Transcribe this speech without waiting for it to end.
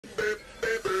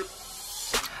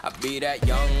I be that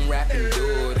young rapping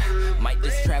dude, might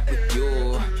just trap with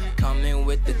you. Coming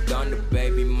with the thunder,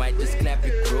 baby, might just clap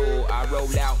your crew. I roll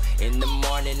out in the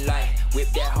morning light, whip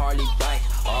that Harley bike,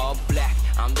 all black,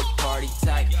 I'm the party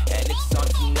type, and it's on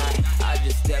tonight. I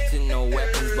just stepped in, no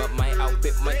weapons, but my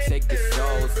outfit might take the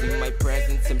soul. See my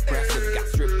presence impressive, got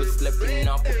strippers slipping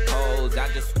off the poles. I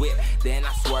just whip, then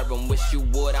I swerve and wish you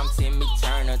would. I'm Timmy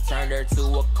Turner, turned her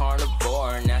to a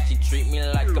carnivore. Now she treat me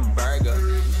like a burger.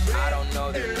 I don't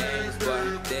know their names,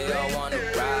 but they all wanna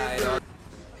ride.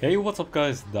 Hey, what's up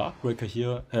guys, Darkbreaker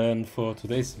here, and for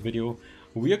today's video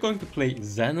we are going to play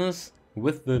ZANIS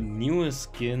with the newest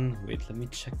skin. Wait, let me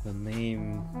check the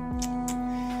name.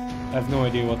 I have no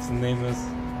idea what the name is.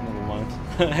 Never mind.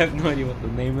 I have no idea what the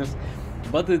name is.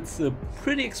 But it's a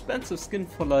pretty expensive skin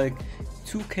for like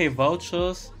 2k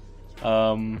vouchers.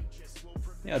 Yeah,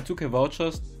 2k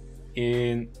vouchers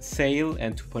in sale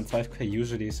and 2.5k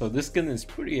usually. So this skin is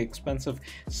pretty expensive.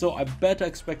 So I better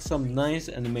expect some nice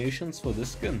animations for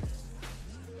this skin.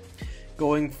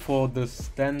 Going for the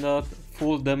standard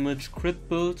full damage crit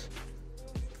build.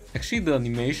 Actually the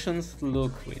animations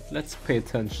look, wait, let's pay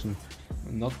attention.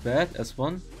 Not bad,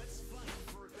 S1.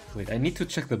 Wait, I need to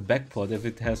check the backport if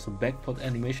it has a backport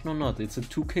animation or not. It's a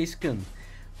 2k skin.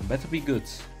 Better be good.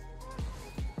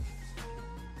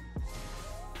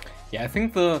 Yeah, I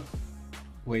think the...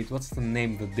 Wait, what's the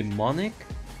name? The demonic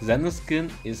ZANIS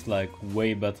skin is like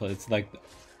way better. It's like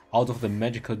out of the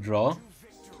magical draw.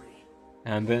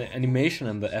 And the animation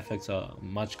and the effects are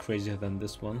much crazier than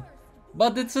this one.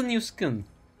 But it's a new skin.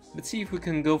 Let's see if we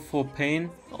can go for Pain.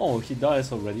 Oh, he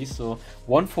dies already, so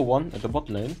 1 for 1 at the bot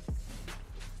lane.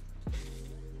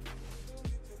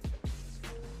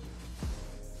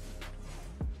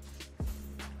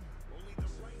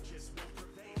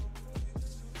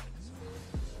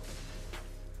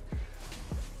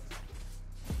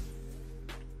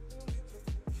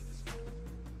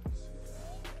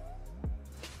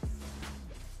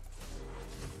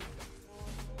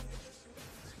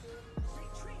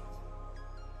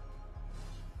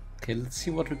 Okay, let's see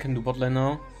what we can do bot lane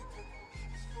now.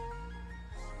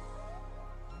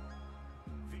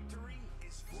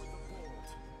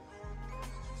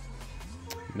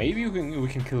 Maybe we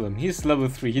can kill him. He's level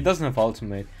 3, he doesn't have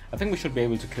ultimate. I think we should be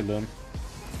able to kill him.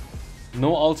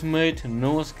 No ultimate,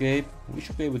 no escape. We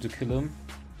should be able to kill him.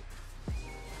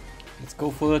 Let's go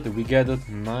for it. We get it.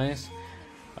 Nice.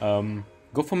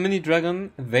 Go for mini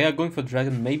dragon. They are going for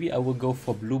dragon. Maybe I will go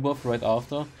for blue buff right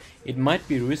after. It might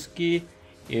be risky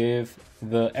if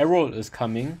the arrow is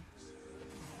coming.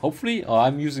 Hopefully, oh,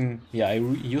 I'm using, yeah, I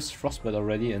used frostbite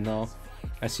already and now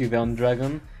I see they're on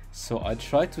dragon. So I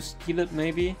try to steal it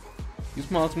maybe. Use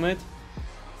my ultimate.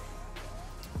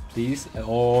 Please.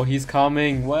 Oh, he's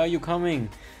coming. Why are you coming?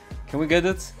 Can we get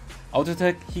it? Auto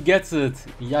attack. He gets it.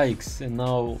 Yikes. And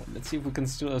now let's see if we can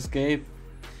still escape.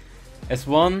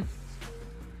 S1.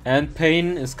 And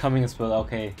Pain is coming as well.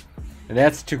 Okay.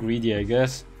 That's too greedy, I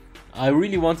guess. I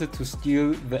really wanted to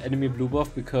steal the enemy blue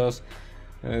buff because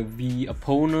the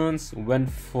opponents went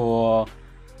for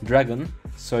dragon.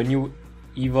 So I knew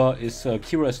Kira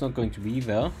is not going to be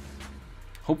there.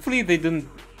 Hopefully they didn't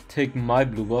take my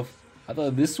blue buff. I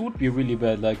thought this would be really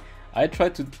bad. Like, I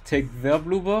tried to take their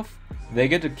blue buff, they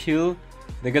get a kill,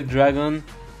 they get dragon,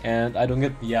 and I don't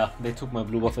get... Yeah, they took my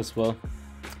blue buff as well.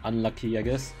 Unlucky, I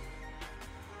guess.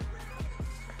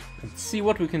 Let's see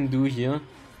what we can do here.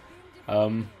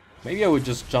 Maybe I would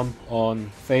just jump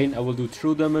on Thane. I will do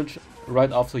true damage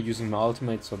right after using my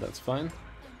ultimate, so that's fine.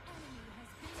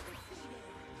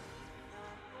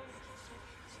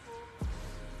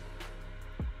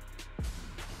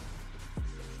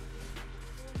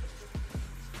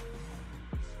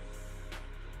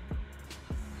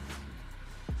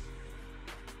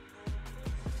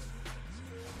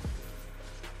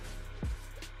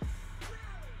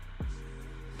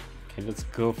 Okay, let's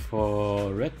go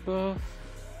for red buff.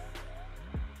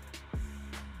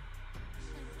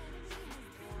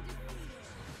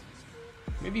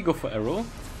 Maybe go for arrow.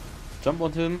 Jump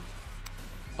on him.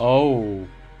 Oh,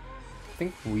 I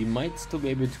think we might still be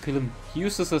able to kill him. He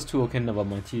uses us too. Okay, never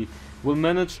mind. He will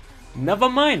manage. Never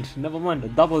mind. Never mind. A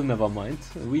double never mind.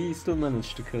 We still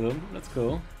managed to kill him. Let's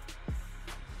go.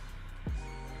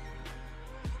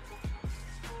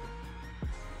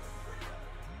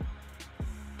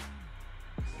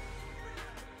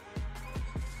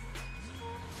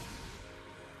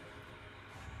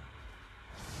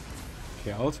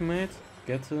 Okay, ultimate.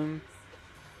 Get him.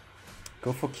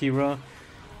 Go for Kira.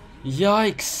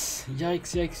 Yikes!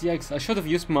 Yikes, yikes, yikes. I should have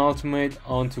used my ultimate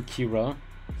onto Kira.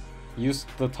 Used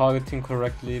the targeting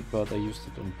correctly, but I used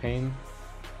it on Pain.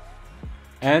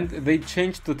 And they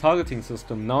changed the targeting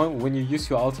system. Now when you use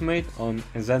your ultimate on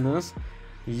ZANIS,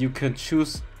 you can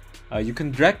choose, you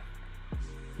can drag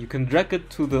it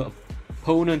to the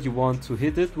opponent you want to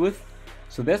hit it with.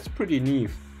 So that's pretty neat.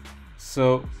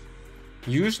 So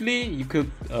usually you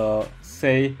could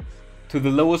say to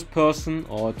the lowest person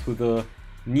or to the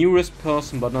nearest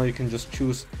person, but now you can just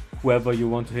choose whoever you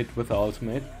want to hit with the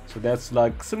ultimate. So that's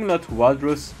like similar to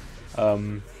Valor's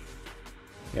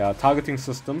targeting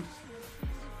system.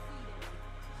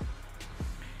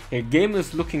 Okay, game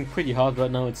is looking pretty hard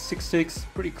right now. It's 6-6,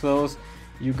 pretty close.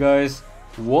 You guys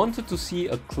wanted to see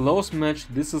a close match.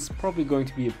 This is probably going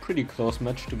to be a pretty close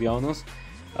match, to be honest.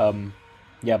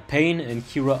 Yeah, Pain and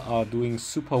Kira are doing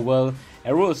super well.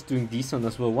 Arrow is doing decent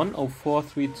as well.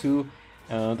 104.32,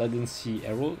 and I didn't see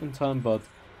Arrow in time, but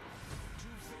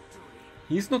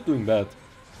he's not doing bad.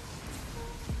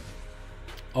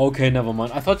 Okay, never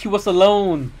mind. I thought he was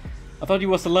alone. And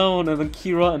then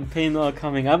Kira and Pain are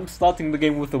coming. I'm starting the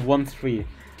game with a 1-3.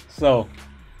 So,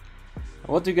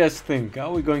 what do you guys think?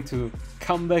 Are we going to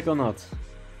come back or not?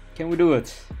 Can we do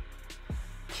it?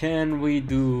 Can we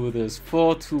do this?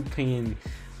 4-2 Pain,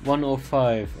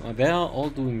 105. They are all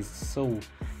doing so.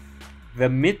 The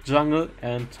mid jungle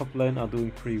and top lane are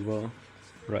doing pretty well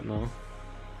right now.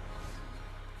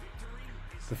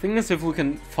 The thing is, if we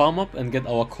can farm up and get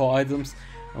our core items,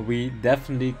 we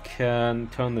definitely can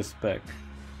turn this back.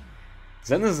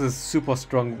 ZANIS is super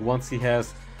strong once he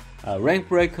has Rank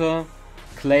Breaker,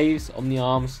 Claves, Omni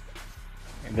Arms,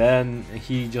 and then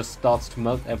he just starts to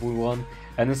melt everyone.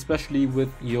 And especially with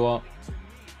your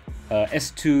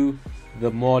S2,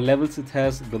 the more levels it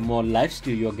has, the more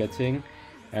lifesteal you're getting.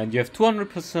 And you have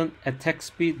 200% attack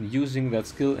speed using that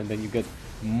skill, and then you get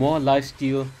more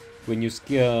lifesteal when you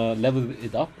level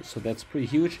it up. So that's pretty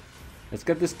huge. Let's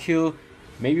get this kill.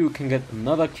 Maybe we can get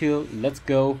another kill. Let's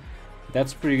go.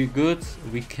 That's pretty good.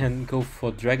 We can go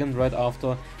for dragon right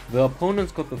after. The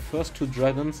opponents got the first 2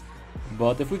 dragons,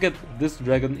 but if we get this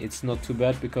dragon, it's not too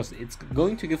bad because it's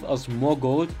going to give us more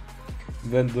gold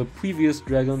than the previous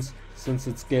dragons since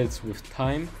it scales with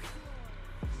time.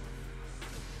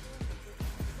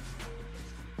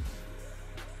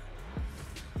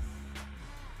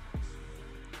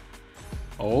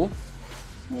 Oh.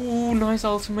 Ooh, nice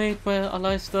ultimate by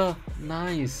Aleista.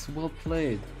 Nice, well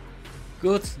played.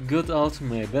 Good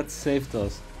ultimate. That saved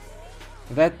us.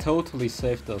 That totally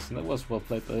saved us. That was well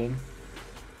played by him.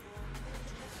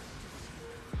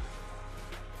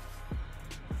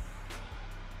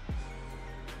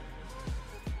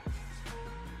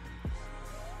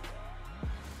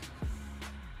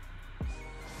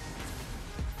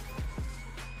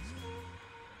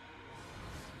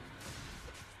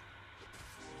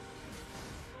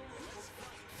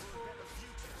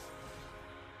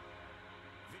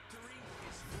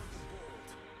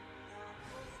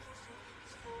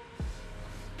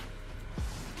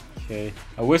 Okay,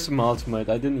 I wasted my ultimate.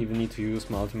 I didn't even need to use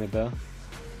my ultimate there.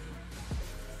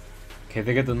 Okay,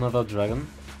 they get another dragon.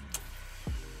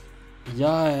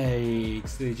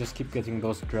 Yikes, they just keep getting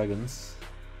those dragons.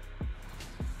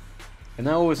 And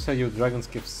I always tell you, dragons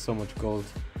give so much gold.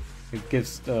 It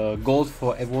gives gold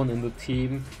for everyone in the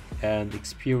team and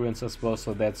experience as well,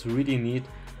 so that's really neat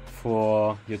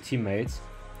for your teammates.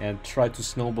 And try to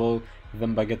snowball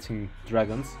them by getting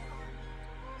dragons.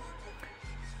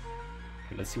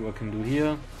 Okay, let's see what I can do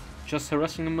here. Just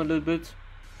harassing him a little bit.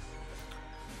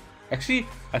 Actually,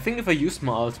 I think if I used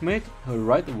my ultimate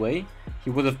right away, he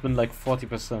would have been like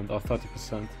 40% or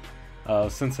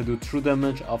 30%. Since I do true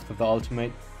damage after the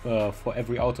ultimate for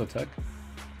every auto attack.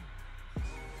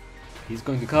 He's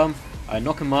going to come. I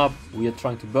knock him up. We are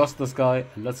trying to burst this guy.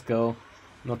 Let's go.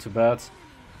 Not too bad.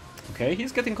 Okay,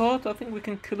 he's getting caught. I think we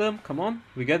can kill him. Come on,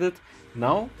 we get it.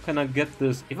 Now, can I get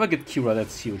this? If I get Kira,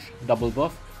 that's huge. Double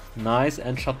buff. Nice,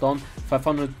 and shut down.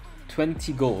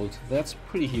 520 gold. That's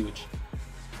pretty huge.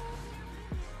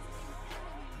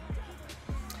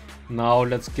 Now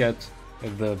let's get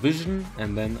the vision,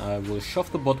 and then I will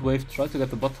shove the bot wave. Try to get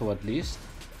the bot tower at least.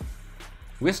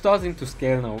 We're starting to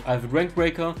scale now. I have Rank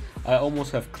Breaker. I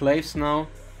almost have Claves now.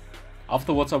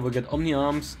 Afterwards I will get Omni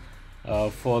Arms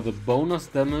for the bonus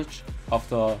damage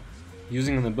after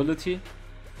using an ability.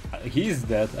 He's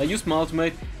dead. I used my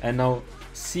ultimate, and now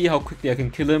see how quickly I can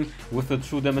kill him with the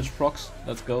true damage procs.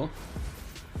 Let's go.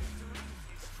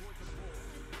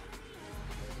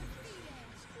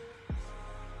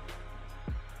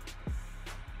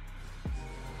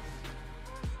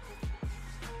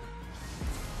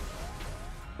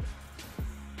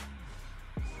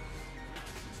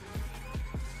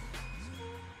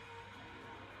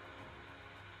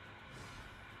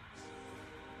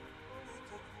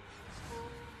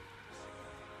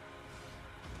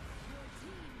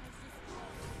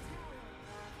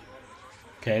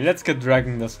 Okay, let's get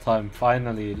dragon this time,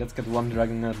 finally. Let's get one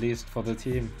dragon at least for the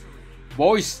team.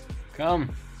 Boys,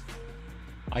 come!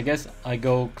 I guess I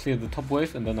go clear the top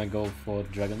wave and then I go for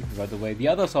dragon right away. The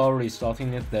others are already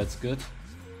starting it, that's good.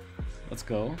 Let's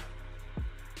go.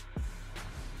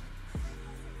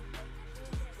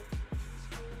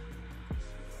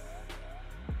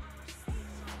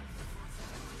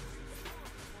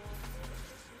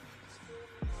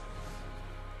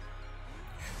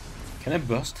 Can I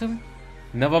burst him?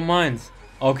 Never mind.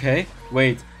 Okay,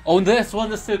 wait. Oh, this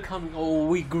one is still coming. Oh,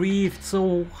 we grieved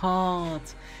so hard.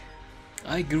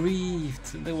 I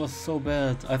grieved. That was so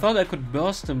bad. I thought I could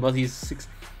burst him, but he's 6.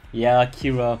 Yeah,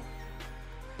 Kira.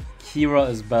 Kira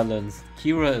is balanced.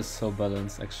 Kira is so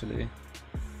balanced, actually.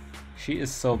 She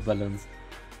is so balanced.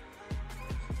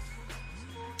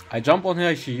 I jump on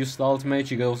her, she used the ultimate,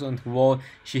 she goes into the wall,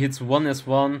 she hits 1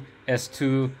 S1,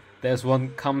 S2, the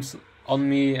S1 comes on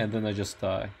me, and then I just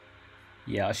die.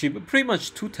 Yeah, she pretty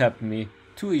much 2-tapped me.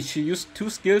 She used 2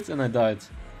 skills and I died.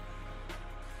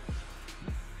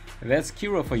 That's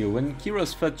Kira for you. When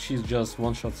Kira's fed, she just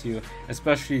one-shots you.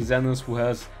 Especially ZANIS, who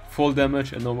has full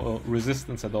damage and no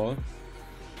resistance at all.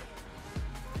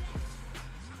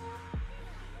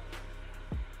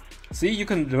 See, you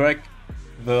can direct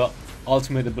the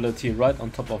ultimate ability right on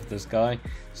top of this guy.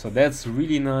 So that's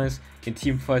really nice. In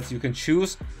team fights, you can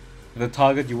choose the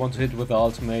target you want to hit with the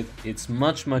ultimate. It's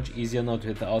much easier now to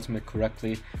hit the ultimate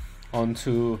correctly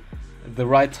onto the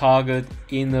right target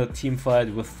in a team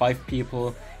fight with 5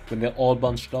 people when they're all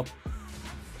bunched up.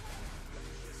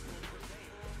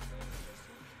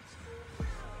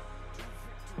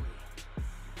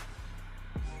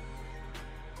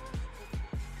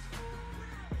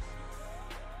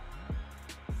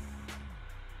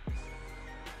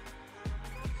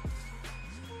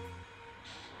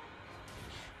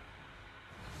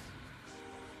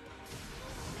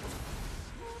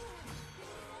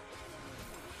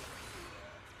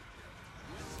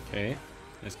 Okay,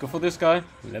 let's go for this guy.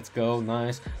 Let's go,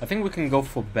 nice. I think we can go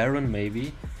for Baron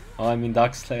maybe. Oh, I mean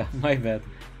Darkslayer, my bad.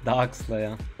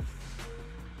 Darkslayer.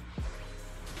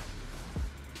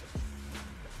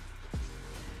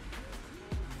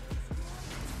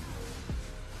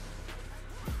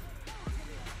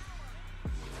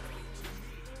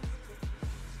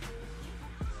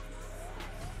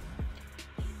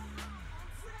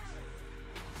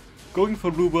 Going for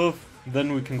blue buff,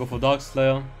 then we can go for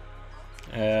Darkslayer.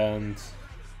 And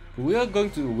we are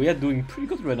doing pretty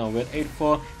good right now. We're at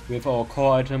 8-4, we have our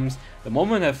core items. The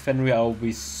moment I have Fenrir, I will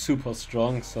be super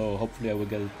strong, so hopefully I will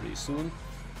get it pretty soon.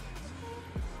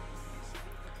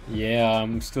 Yeah,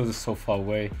 I'm still so far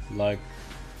away, like,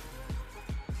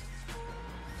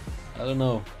 I don't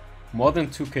know, more than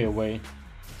 2k away.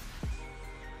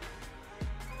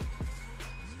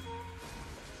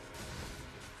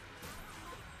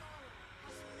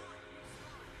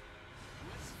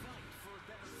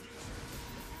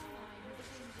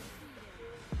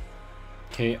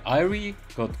 Okay, Irie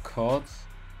got caught,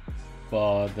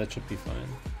 but that should be fine.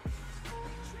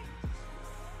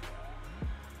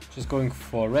 Just going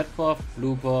for red buff,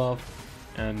 blue buff,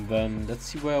 and then let's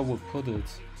see where I would put it.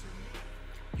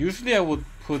 Usually I would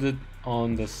put it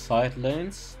on the side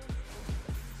lanes.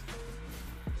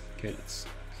 Okay, let's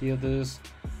clear this.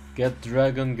 Get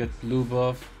dragon, get blue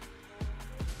buff.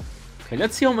 Okay,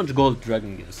 let's see how much gold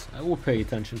dragon gives. I will pay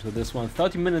attention to this one.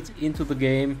 30 minutes into the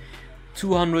game.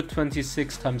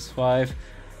 226 times 5,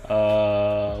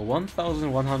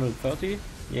 1130.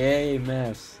 Yay,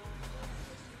 maths.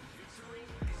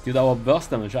 Dude, our burst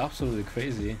damage is absolutely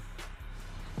crazy.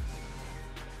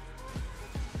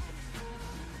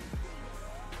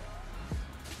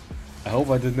 I hope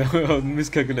I didn't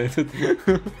miscalculated.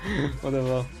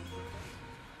 Whatever.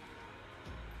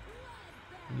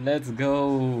 Let's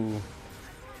go.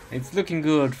 It's looking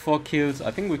good, 4 kills.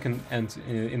 I think we can end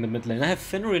in the mid lane. I have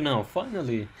Fenrir now,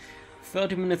 finally.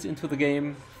 30 minutes into the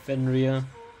game, Fenrir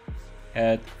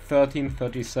at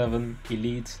 1337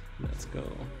 elite. Let's go.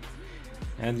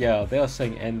 And yeah, they are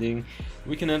saying ending.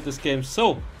 We can end this game.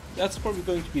 So that's probably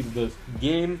going to be the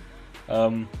game.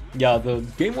 Yeah, the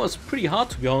game was pretty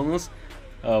hard, to be honest.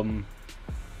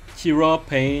 Kira,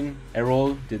 Pain,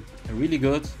 Errol did really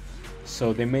good.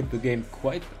 So they made the game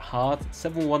quite hard.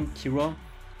 7-1 Kira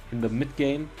in the mid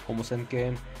game, almost end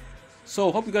game. So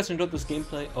hope you guys enjoyed this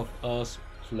gameplay of us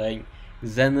playing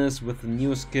ZANIS with the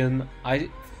new skin. I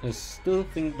still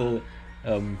think the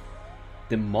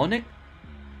demonic,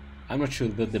 I'm not sure,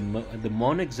 the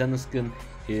demonic ZANIS skin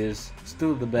is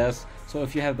still the best. So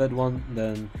if you have that one,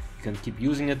 then you can keep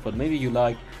using it, but maybe you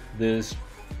like this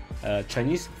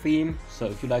Chinese theme. So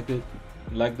if you like it,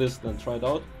 like this, then try it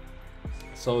out.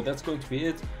 So that's going to be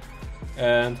it.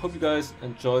 And hope you guys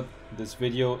enjoyed this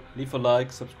video. Leave a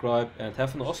like, subscribe, and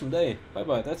have an awesome day. Bye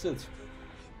bye, that's it.